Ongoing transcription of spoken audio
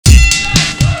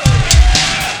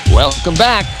Welcome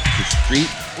back to Street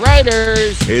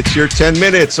Writers. It's your 10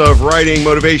 minutes of writing,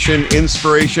 motivation,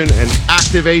 inspiration, and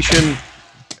activation.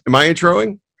 Am I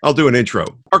introing? I'll do an intro.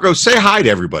 Margot, say hi to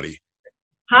everybody.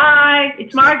 Hi,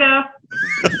 it's Margot.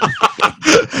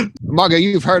 Margot,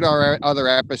 you've heard our other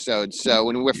episodes, so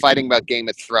when we're fighting about Game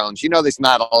of Thrones, you know there's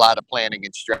not a lot of planning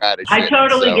and strategy. I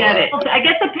totally get it. I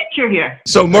get the picture here.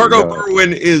 So Margot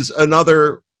Berwin is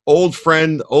another old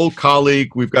friend, old colleague.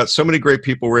 We've got so many great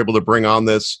people we're able to bring on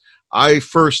this. I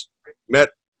first met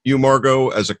you, Margot,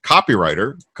 as a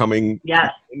copywriter coming in,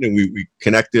 and we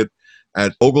connected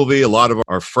at Ogilvy. A lot of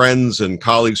our friends and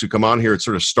colleagues who come on here, it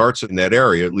sort of starts in that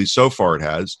area, at least so far it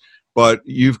has. But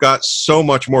you've got so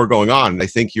much more going on. I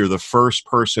think you're the first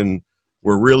person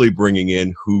we're really bringing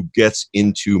in who gets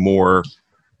into more,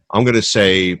 I'm going to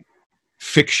say,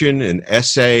 fiction and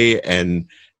essay and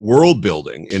world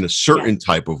building in a certain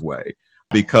type of way.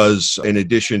 Because in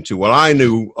addition to what I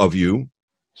knew of you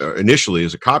initially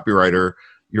as a copywriter,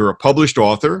 you're a published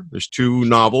author. There's 2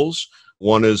 novels.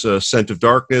 One is Scent of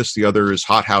Darkness. The other is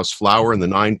Hot House Flower and the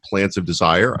 9 Plants of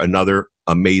Desire, another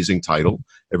amazing title.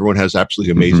 Everyone has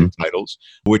absolutely amazing titles,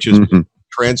 which is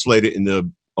translated into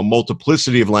a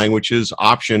multiplicity of languages,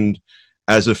 optioned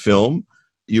as a film.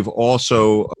 You've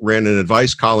also ran an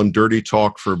advice column, Dirty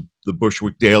Talk, for the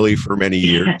Bushwick Daily for many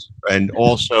years, and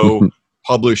also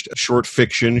published short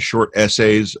fiction, short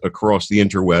essays across the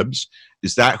interwebs.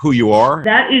 Is that who you are?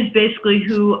 That is basically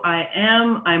who I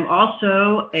am. I'm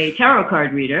also a tarot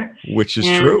card reader. Which is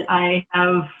true. I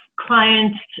have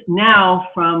clients now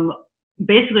from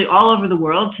basically all over the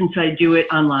world since I do it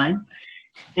online.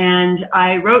 And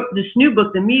I wrote this new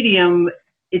book, The Medium.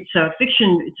 It's a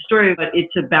fiction, it's a story, but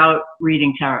it's about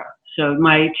reading tarot. So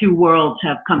my 2 worlds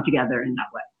have come together in that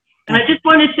way. And I just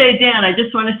want to say, Dan,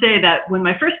 that when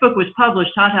my first book was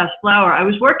published, Hot House Flower, I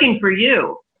was working for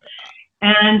you.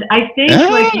 And I think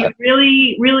you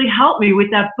really, really helped me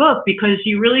with that book because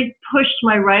you really pushed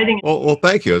my writing. Well,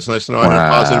 thank you. It's nice to know I have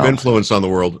a positive influence on the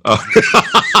world.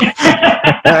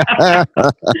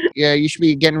 Yeah, you should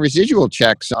be getting residual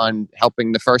checks on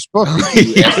helping the first book.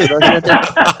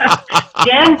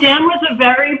 Dan was a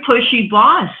very pushy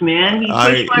boss, man. He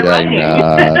pushed my writing.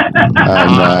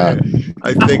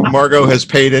 I think Margot has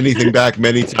paid anything back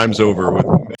many times over.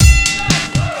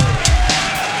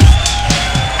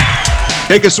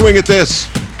 Take a swing at this.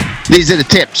 These are the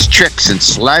tips, tricks, and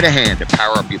sleight of hand to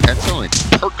power up your pencil and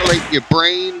percolate your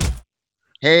brain.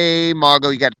 Hey, Margot,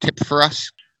 you got a tip for us?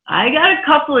 I got a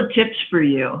couple of tips for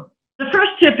you. The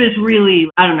first tip is really,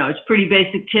 I don't know, it's a pretty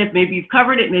basic tip. Maybe you've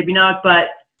covered it, maybe not, but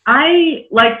I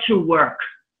like to work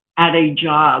at a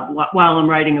job while I'm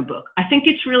writing a book. I think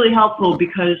it's really helpful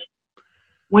because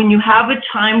when you have a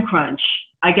time crunch,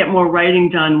 I get more writing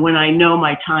done when I know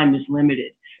my time is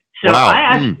limited. So I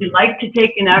actually like to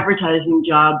take an advertising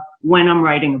job when I'm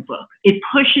writing a book. It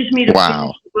pushes me to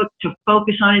finish the book, to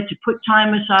focus on it, to put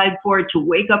time aside for it, to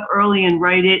wake up early and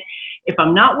write it. If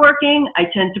I'm not working, I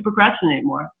tend to procrastinate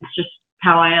more. It's just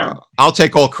how I am. I'll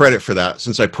take all credit for that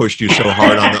since I pushed you so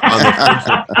hard on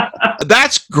the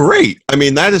That's great. I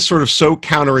mean, that is sort of so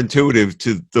counterintuitive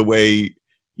to the way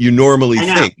you normally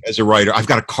think as a writer. I've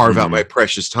got to carve out my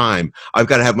precious time. I've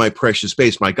got to have my precious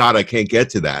space. My God, I can't get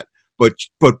to that. But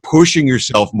pushing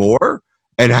yourself more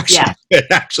and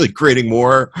actually creating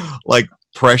more like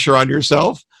pressure on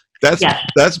yourself,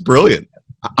 that's brilliant.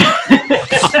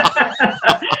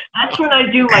 That's when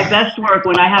I do my best work,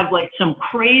 when I have like some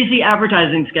crazy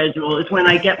advertising schedule, is when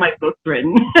I get my book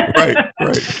written. Right.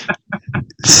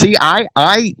 See,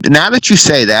 I now that you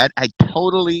say that, I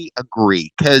totally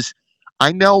agree, because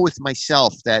I know with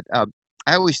myself that I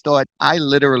always thought I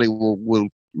literally will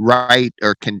write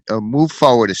or can move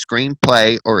forward a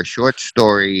screenplay or a short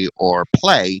story or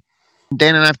play.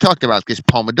 Dan and I've talked about this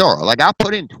Pomodoro. Like, I'll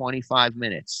put in 25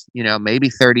 minutes, maybe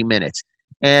 30 minutes.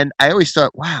 And I always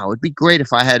thought, wow, it'd be great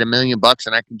if I had $1 million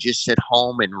and I could just sit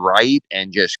home and write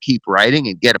and just keep writing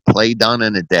and get a play done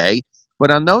in a day.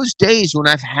 But on those days when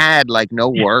I've had like no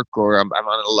work or I'm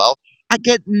on a lull, I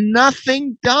get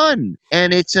nothing done.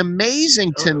 And it's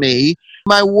amazing to me.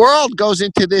 My world goes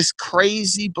into this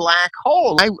crazy black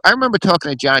hole. I remember talking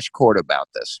to Josh Cord about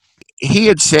this. He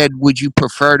had said, would you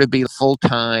prefer to be a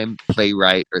full-time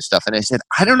playwright or stuff? And I said,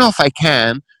 I don't know if I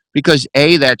can, because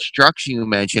A, that structure you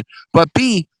mentioned, but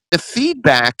B, the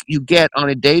feedback you get on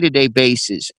a day-to-day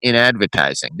basis in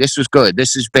advertising. This was good.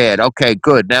 This is bad. Okay,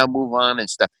 good. Now move on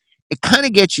and stuff. It kind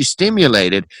of gets you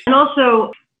stimulated. And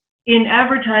also, in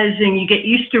advertising, you get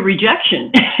used to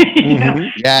rejection.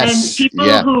 Yes. And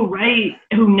people who write,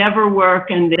 who never work,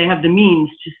 and they have the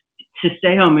means to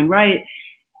stay home and write,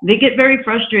 they get very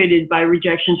frustrated by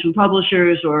rejections from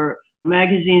publishers or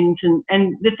magazines.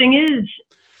 And the thing is,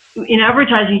 in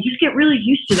advertising, you just get really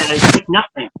used to that. It's like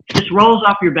nothing. It just rolls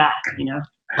off your back, you know?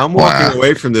 I'm walking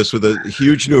away from this with a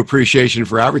huge new appreciation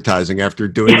for advertising after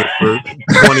doing it for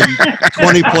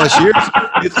 20 plus years.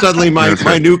 It's suddenly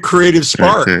my new creative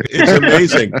spark. It's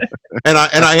amazing. And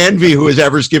I envy who is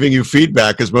ever's giving you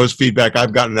feedback, because most feedback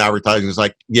I've gotten in advertising is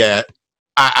like, yeah,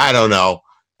 I don't know.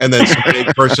 And then some big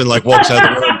person like walks out of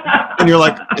the room and you're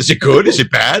like, is it good? Is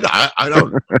it bad? I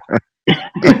don't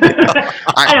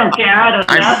I don't care. I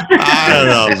don't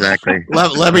know. Exactly.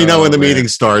 Let me know when the meeting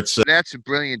starts. That's a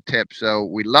brilliant tip. So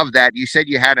we love that. You said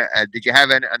you had did you have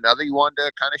another you wanted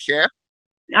to kind of share?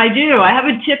 I do. I have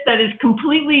a tip that is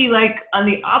completely like on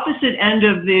the opposite end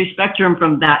of the spectrum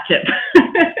from that tip.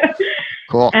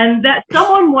 Cool. And that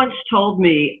someone once told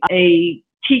me, a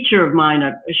teacher of mine,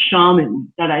 a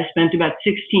shaman that I spent about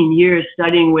 16 years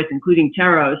studying with, including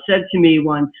tarot, said to me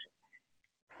once,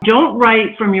 don't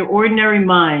write from your ordinary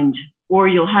mind or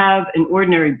you'll have an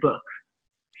ordinary book.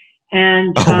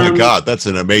 And oh my God, that's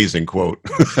an amazing quote.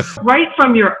 Write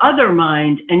from your other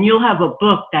mind and you'll have a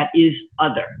book that is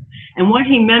other. And what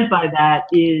he meant by that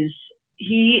is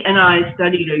he and I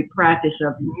studied a practice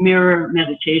of mirror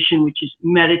meditation, which is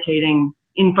meditating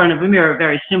in front of a mirror,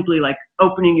 very simply, like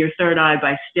opening your third eye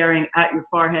by staring at your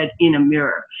forehead in a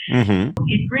mirror. Mm-hmm.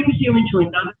 It brings you into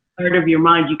another part of your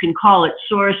mind. You can call it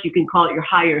source, you can call it your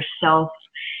higher self.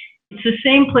 It's the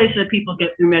same place that people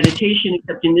get through meditation,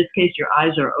 except in this case, your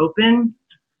eyes are open.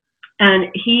 And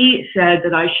he said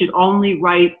that I should only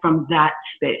write from that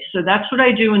space. So that's what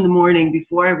I do in the morning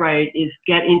before I write, is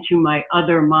get into my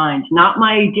other mind, not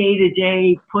my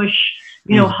day-to-day push,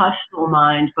 hustle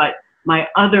mind, but my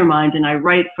other mind. And I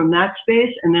write from that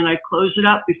space, and then I close it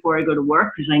up before I go to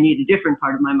work, because I need a different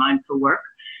part of my mind for work.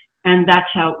 And that's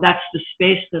the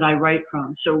space that I write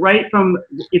from. So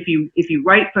if you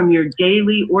write from your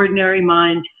daily ordinary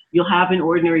mind, you'll have an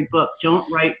ordinary book.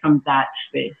 Don't write from that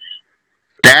space.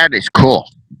 That is cool.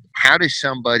 How does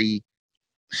somebody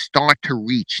start to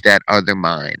reach that other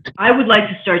mind? I would like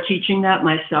to start teaching that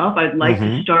myself. I'd like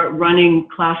to start running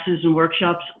classes and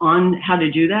workshops on how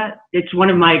to do that. It's one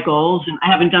of my goals, and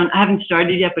I haven't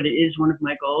started yet, but it is one of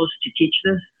my goals to teach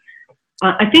this.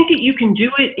 I think that you can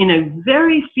do it in a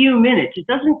very few minutes. It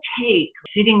doesn't take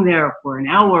sitting there for an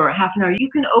hour or half an hour. You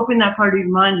can open that part of your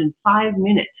mind in 5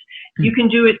 minutes. You can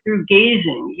do it through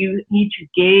gazing. You need to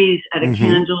gaze at a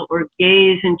candle or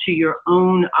gaze into your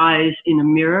own eyes in a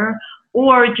mirror,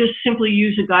 or just simply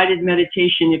use a guided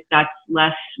meditation if that's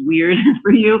less weird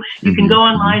for you. You can go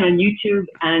online on YouTube,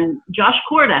 and Josh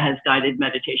Corda has guided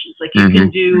meditations. Like you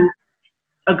can do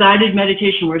a guided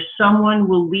meditation where someone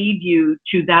will lead you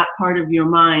to that part of your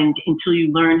mind until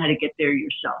you learn how to get there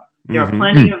yourself. There are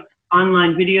plenty of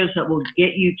online videos that will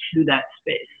get you to that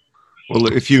space. Well,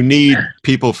 if you need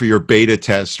people for your beta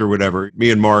test or whatever,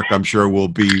 me and Mark, I'm sure, will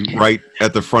be right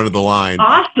at the front of the line.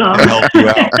 Awesome. To help you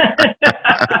out.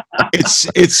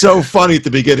 It's so funny at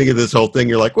the beginning of this whole thing.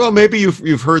 You're like, well, maybe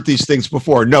you've heard these things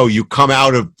before. No, you come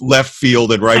out of left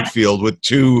field and right field with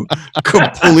two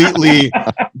completely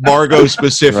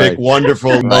Margot-specific,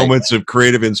 wonderful moments of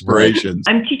creative inspiration.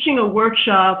 I'm teaching a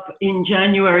workshop in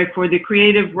January for the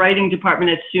creative writing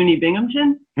department at SUNY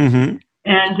Binghamton.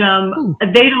 And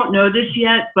they don't know this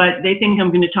yet, but they think I'm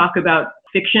going to talk about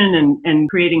fiction and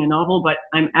creating a novel, but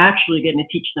I'm actually going to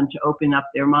teach them to open up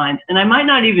their minds. And I might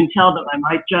not even tell them. I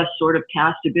might just sort of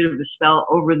cast a bit of a spell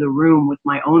over the room with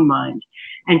my own mind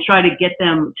and try to get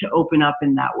them to open up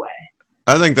in that way.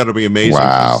 I think that'll be amazing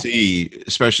to see,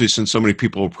 especially since so many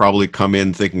people will probably come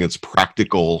in thinking it's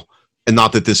practical. And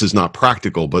not that this is not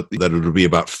practical, but that it'll be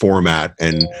about format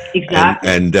and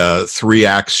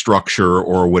 3-act structure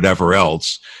or whatever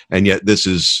else. And yet this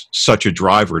is such a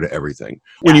driver to everything.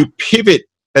 When you pivot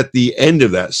at the end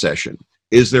of that session,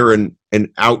 is there an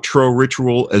outro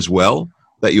ritual as well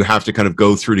that you have to kind of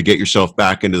go through to get yourself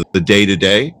back into the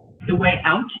day-to-day? The way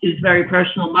out is very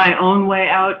personal. My own way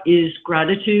out is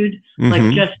gratitude.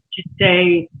 Like just to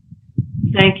say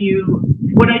thank you.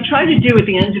 What I try to do at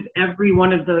the end of every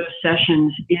one of those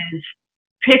sessions is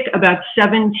pick about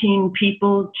 17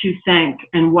 people to thank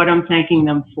and what I'm thanking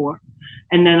them for.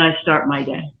 And then I start my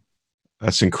day.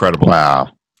 That's incredible.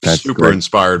 Wow. That's super great.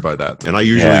 Inspired by that. And I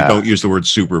usually don't use the word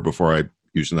super before I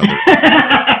use another.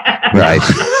 Right.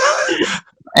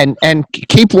 And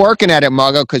keep working at it,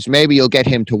 Margot, because maybe you'll get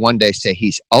him to one day say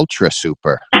he's ultra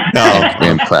super. No.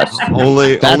 Impressed.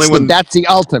 That's the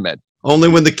ultimate. Only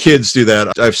when the kids do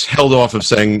that. I've held off of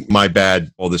saying my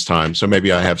bad all this time, so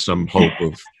maybe I have some hope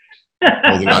of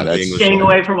holding on to the English. Staying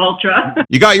away from ultra.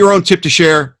 You got your own tip to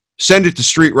share? Send it to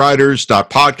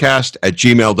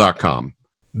streetriders.podcast@gmail.com.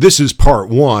 This is part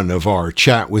 1 of our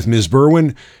chat with Ms.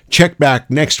 Berwin. Check back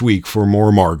next week for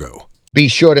more Margot. Be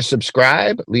sure to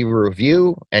subscribe, leave a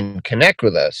review, and connect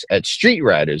with us at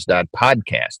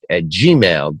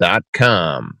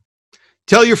streetriders.podcast@gmail.com.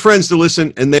 Tell your friends to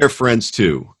listen and their friends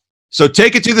too. So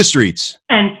take it to the streets.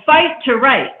 And fight to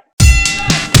write.